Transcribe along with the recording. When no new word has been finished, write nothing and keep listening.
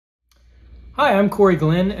Hi, I'm Corey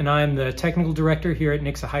Glenn, and I'm the Technical Director here at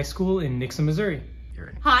Nixa High School in Nixa, Missouri.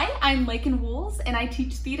 Hi, I'm Lakin Wools, and I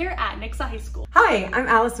teach theater at Nixa High School. Hi, I'm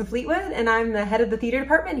Allison Fleetwood, and I'm the head of the theater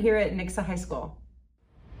department here at Nixa High School.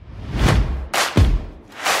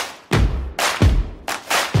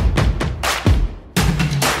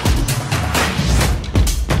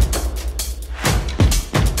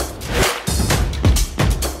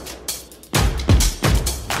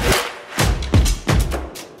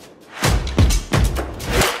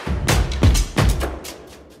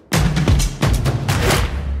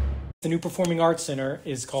 The new Performing Arts Center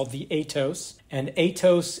is called the Atos, and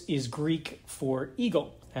Atos is Greek for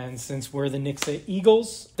eagle. And since we're the Nixa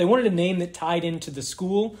Eagles, they wanted a name that tied into the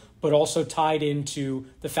school, but also tied into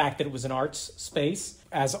the fact that it was an arts space.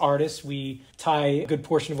 As artists, we tie a good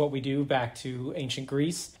portion of what we do back to ancient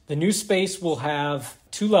Greece. The new space will have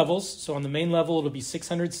 2 levels. So on the main level, it'll be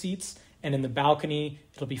 600 seats, and in the balcony,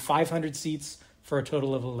 it'll be 500 seats for a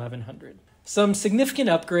total of 1,100. Some significant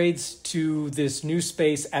upgrades to this new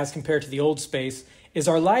space as compared to the old space is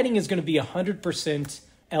our lighting is going to be 100%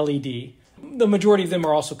 LED. The majority of them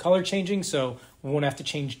are also color changing, so we won't have to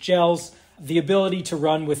change gels. The ability to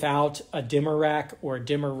run without a dimmer rack or a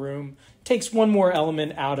dimmer room takes one more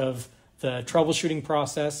element out of the troubleshooting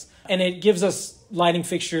process, and it gives us lighting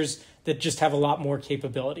fixtures that just have a lot more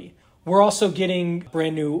capability. We're also getting a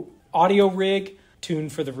brand new audio rig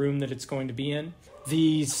tuned for the room that it's going to be in.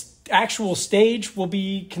 The actual stage will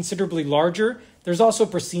be considerably larger. There's also a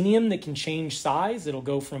proscenium that can change size. It'll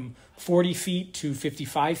go from 40 feet to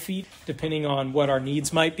 55 feet, depending on what our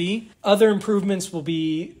needs might be. Other improvements will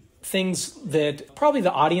be things that probably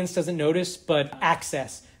the audience doesn't notice, but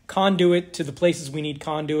access, conduit to the places we need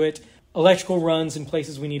conduit, electrical runs in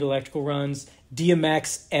places we need electrical runs,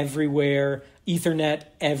 DMX everywhere, Ethernet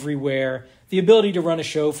everywhere, the ability to run a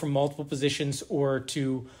show from multiple positions or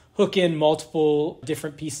to hook in multiple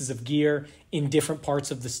different pieces of gear in different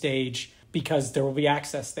parts of the stage because there will be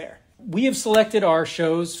access there. We have selected our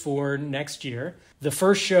shows for next year. The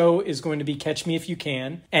first show is going to be Catch Me If You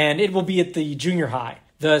Can, and it will be at the junior high.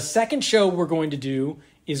 The second show we're going to do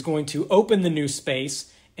is going to open the new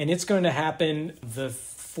space, and it's going to happen the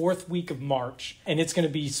 4th week of March, and it's going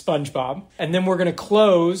to be SpongeBob. And then we're going to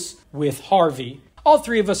close with Harvey. All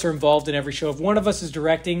 3 of us are involved in every show. If one of us is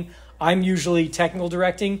directing, I'm usually technical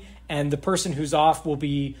directing, and the person who's off will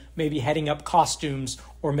be maybe heading up costumes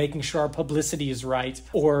or making sure our publicity is right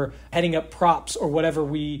or heading up props or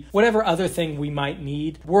whatever other thing we might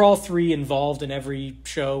need. We're all 3 involved in every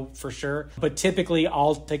show for sure, but typically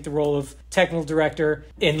I'll take the role of technical director.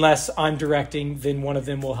 Unless I'm directing, then one of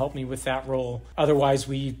them will help me with that role. Otherwise,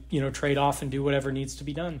 we, trade off and do whatever needs to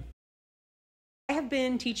be done. I have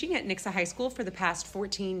been teaching at Nixa High School for the past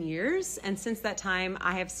 14 years, and since that time,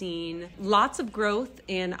 I have seen lots of growth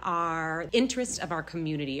in our interest of our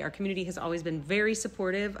community. Our community has always been very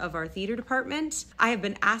supportive of our theater department. I have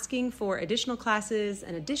been asking for additional classes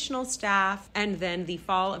and additional staff, and then the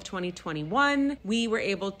fall of 2021, we were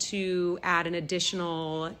able to add an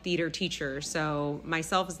additional theater teacher. So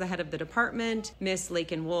myself as the head of the department, Miss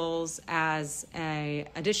Lakin Wools as an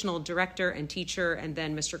additional director and teacher, and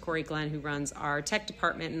then Mr. Corey Glenn, who runs our tech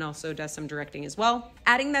department and also does some directing as well.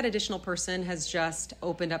 Adding that additional person has just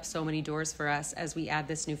opened up so many doors for us as we add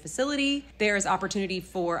this new facility. There is opportunity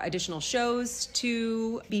for additional shows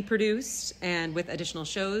to be produced, and with additional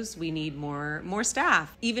shows, we need more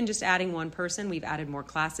staff. Even just adding one person, we've added more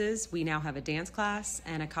classes. We now have a dance class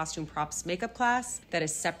and a costume props makeup class that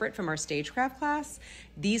is separate from our stagecraft class.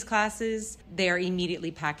 These classes, they are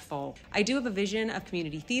immediately packed full. I do have a vision of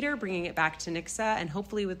community theater, bringing it back to Nixa, and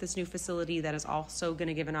hopefully with this new facility that is also going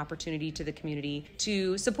to give an opportunity to the community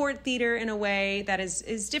to support theater in a way that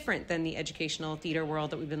is different than the educational theater world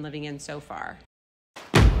that we've been living in so far.